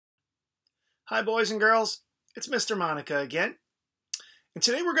Hi, boys and girls. It's Mr. Monica again. And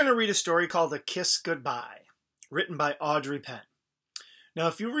today we're going to read a story called A Kiss Goodbye, written by Audrey Penn. Now,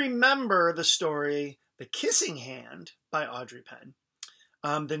 if you remember the story, The Kissing Hand by Audrey Penn,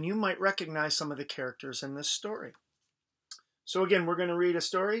 then you might recognize some of the characters in this story. So again, we're going to read a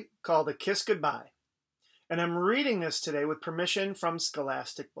story called A Kiss Goodbye. And I'm reading this today with permission from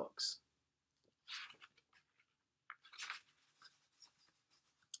Scholastic Books.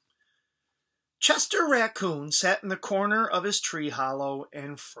 Chester Raccoon sat in the corner of his tree hollow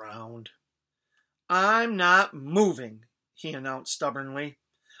and frowned. "I'm not moving," he announced stubbornly.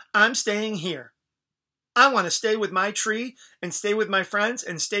 "I'm staying here. I want to stay with my tree and stay with my friends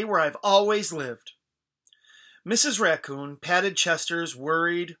and stay where I've always lived." Mrs. Raccoon patted Chester's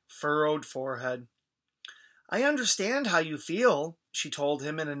worried, furrowed forehead. "I understand how you feel," she told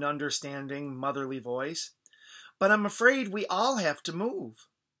him in an understanding, motherly voice, "but I'm afraid we all have to move."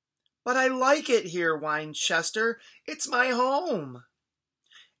 "But I like it here," whined Chester. "It's my home."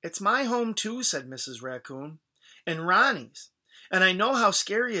 "It's my home too," said Mrs. Raccoon, "and Ronnie's, and I know how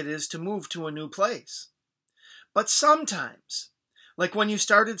scary it is to move to a new place. But sometimes, like when you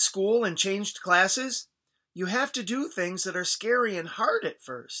started school and changed classes, you have to do things that are scary and hard at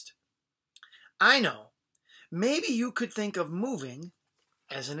first. I know. Maybe you could think of moving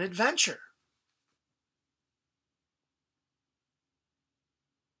as an adventure."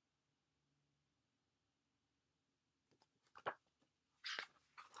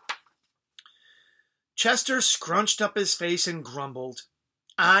 Chester scrunched up his face and grumbled.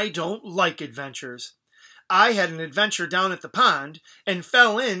 "I don't like adventures. I had an adventure down at the pond and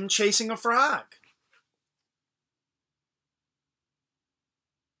fell in chasing a frog."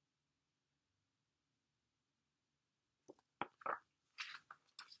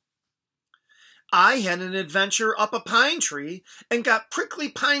 "I had an adventure up a pine tree and got prickly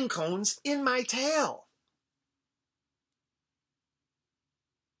pine cones in my tail."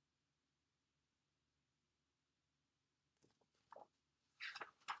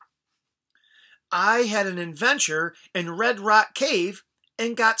 "I had an adventure in Red Rock Cave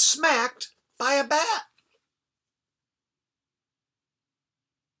and got smacked by a bat."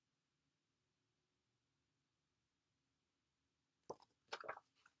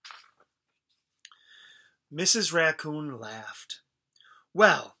 Mrs. Raccoon laughed.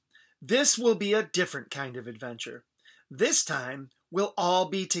 "Well, this will be a different kind of adventure. This time we'll all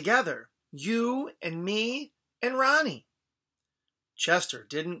be together, you and me and Ronnie." Chester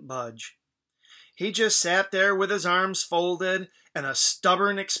didn't budge. He just sat there with his arms folded and a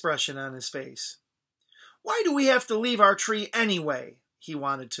stubborn expression on his face. "Why do we have to leave our tree anyway?" he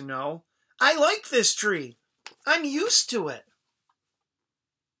wanted to know. "I like this tree. I'm used to it."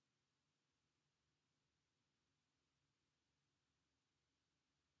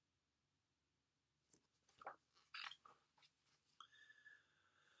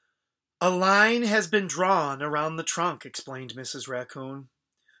 "A line has been drawn around the trunk," explained Mrs. Raccoon.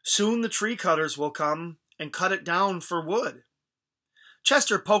 "Soon the tree cutters will come and cut it down for wood."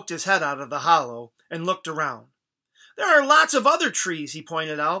 Chester poked his head out of the hollow and looked around. "There are lots of other trees," he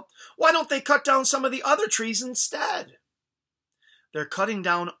pointed out. "Why don't they cut down some of the other trees instead?" "They're cutting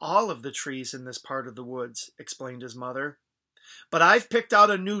down all of the trees in this part of the woods," explained his mother. "But I've picked out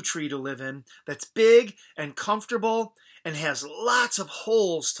a new tree to live in that's big and comfortable and has lots of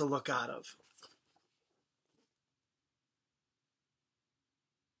holes to look out of."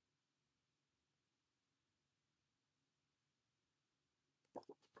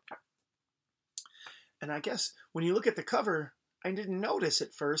 And I guess when you look at the cover, I didn't notice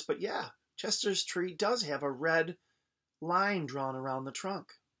at first, but yeah, Chester's tree does have a red line drawn around the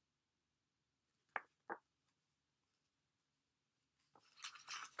trunk.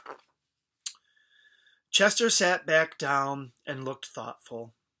 Chester sat back down and looked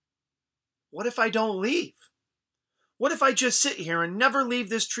thoughtful. "What if I don't leave? What if I just sit here and never leave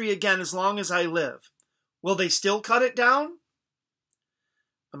this tree again as long as I live? Will they still cut it down?"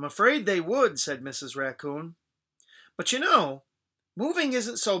 "I'm afraid they would," said Mrs. Raccoon. "But you know, moving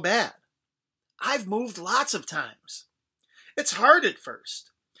isn't so bad. I've moved lots of times. It's hard at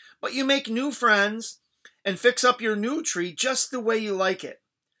first, but you make new friends and fix up your new tree just the way you like it.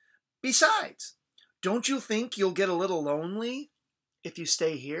 Besides, don't you think you'll get a little lonely if you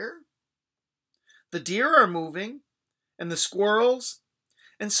stay here? The deer are moving, and the squirrels,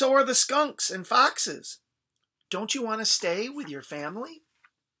 and so are the skunks and foxes. Don't you want to stay with your family?"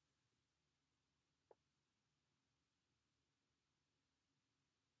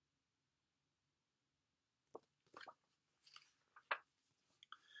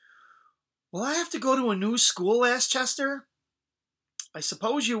 "Will I have to go to a new school?" asked Chester. "I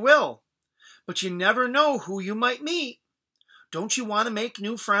suppose you will. but you never know who you might meet. Don't you want to make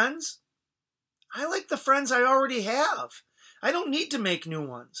new friends? I like the friends I already have. I don't need to make new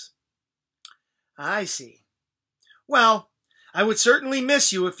ones. I see. Well, I would certainly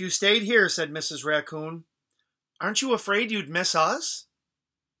miss you if you stayed here, said Mrs. Raccoon. Aren't you afraid you'd miss us?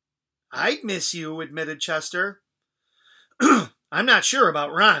 I'd miss you, admitted Chester. I'm not sure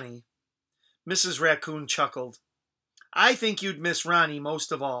about Ronnie. Mrs. Raccoon chuckled. I think you'd miss Ronnie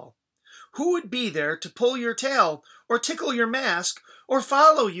most of all. Who would be there to pull your tail or tickle your mask or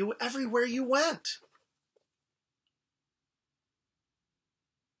follow you everywhere you went?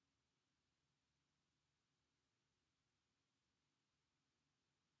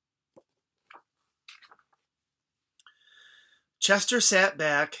 Chester sat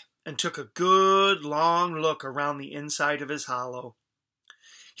back and took a good long look around the inside of his hollow.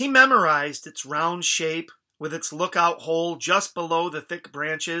 He memorized its round shape with its lookout hole just below the thick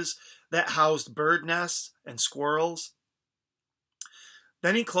branches that housed bird nests and squirrels.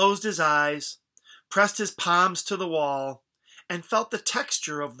 Then he closed his eyes, pressed his palms to the wall, and felt the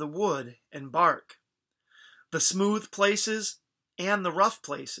texture of the wood and bark, the smooth places and the rough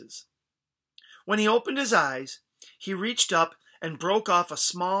places. When he opened his eyes, he reached up and broke off a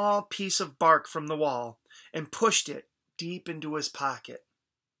small piece of bark from the wall and pushed it deep into his pocket.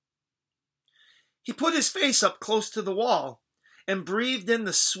 He put his face up close to the wall and breathed in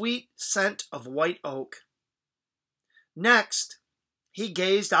the sweet scent of white oak. Next, he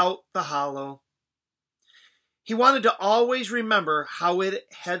gazed out the hollow. He wanted to always remember how it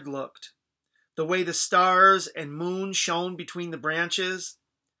had looked, the way the stars and moon shone between the branches,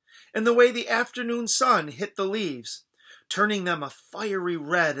 and the way the afternoon sun hit the leaves, turning them a fiery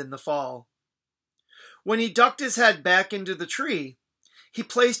red in the fall. When he ducked his head back into the tree, he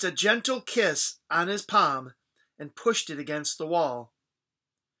placed a gentle kiss on his palm and pushed it against the wall.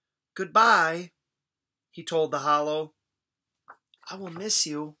 Goodbye, he told the hollow. I will miss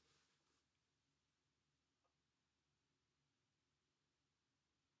you.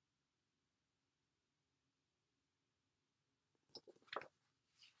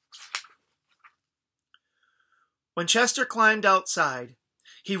 When Chester climbed outside,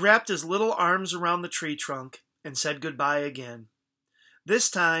 he wrapped his little arms around the tree trunk and said goodbye again.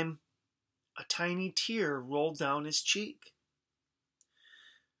 This time, a tiny tear rolled down his cheek.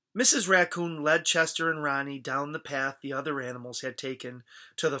 Mrs. Raccoon led Chester and Ronnie down the path the other animals had taken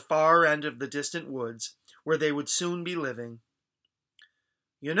to the far end of the distant woods, where they would soon be living.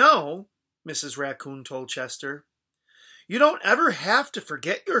 You know, Mrs. Raccoon told Chester, you don't ever have to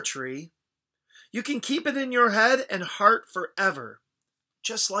forget your tree. You can keep it in your head and heart forever,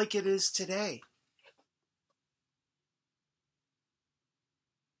 just like it is today.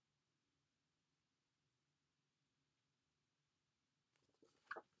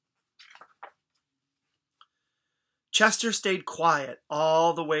 Chester stayed quiet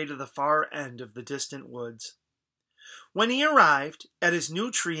all the way to the far end of the distant woods. When he arrived at his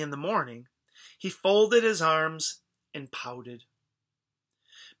new tree in the morning, he folded his arms and pouted.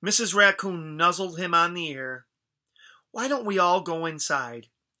 Mrs. Raccoon nuzzled him on the ear. Why don't we all go inside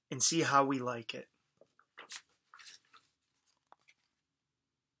and see how we like it?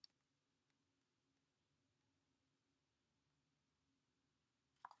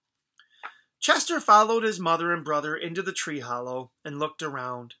 Chester followed his mother and brother into the tree hollow and looked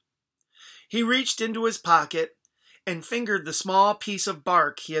around. He reached into his pocket and fingered the small piece of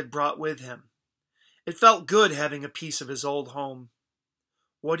bark he had brought with him. It felt good having a piece of his old home.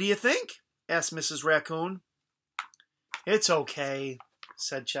 What do you think? Asked Mrs. Raccoon. It's okay,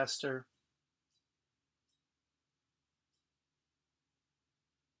 said Chester.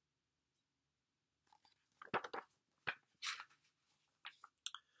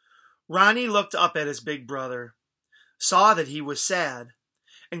 Ronnie looked up at his big brother, saw that he was sad,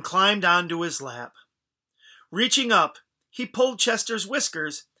 and climbed onto his lap. Reaching up, he pulled Chester's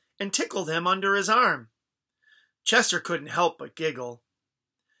whiskers and tickled him under his arm. Chester couldn't help but giggle.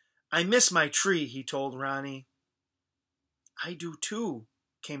 I miss my tree, he told Ronnie. I do too,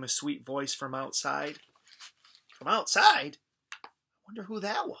 came a sweet voice from outside. From outside? I wonder who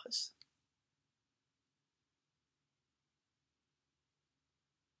that was.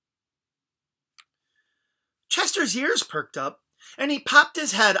 Chester's ears perked up, and he popped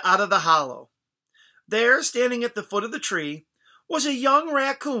his head out of the hollow. There, standing at the foot of the tree, was a young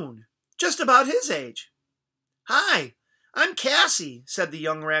raccoon, just about his age. Hi, I'm Cassy, said the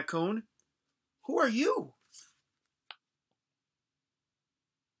young raccoon. Who are you?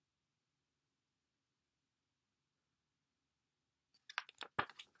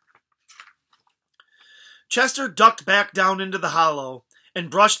 Chester ducked back down into the hollow and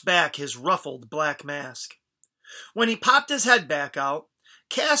brushed back his ruffled black mask. When he popped his head back out,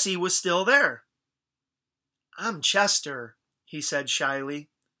 Cassy was still there. "I'm Chester," he said shyly.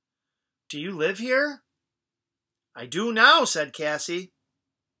 "Do you live here?" "I do now," said Cassy.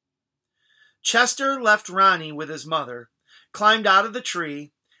 Chester left Ronnie with his mother, climbed out of the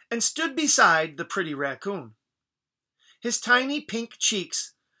tree, and stood beside the pretty raccoon. His tiny pink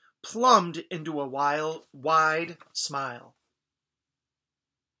cheeks plumbed into a wide smile.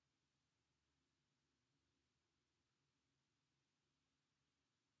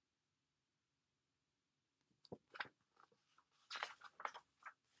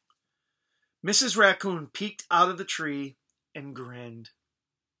 Mrs. Raccoon peeked out of the tree and grinned.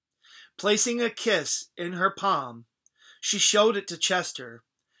 Placing a kiss in her palm, she showed it to Chester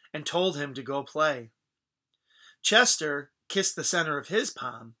and told him to go play. Chester kissed the center of his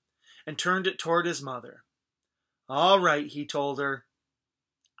palm and turned it toward his mother. "All right," he told her.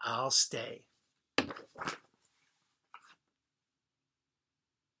 "I'll stay."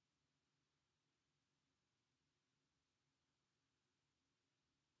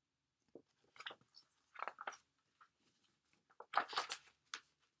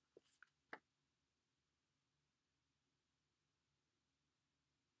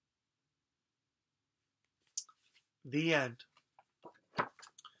 The end.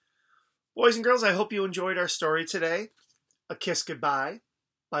 Boys and girls, I hope you enjoyed our story today. A Kiss Goodbye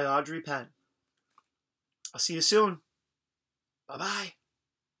by Audrey Penn. I'll see you soon. Bye-bye.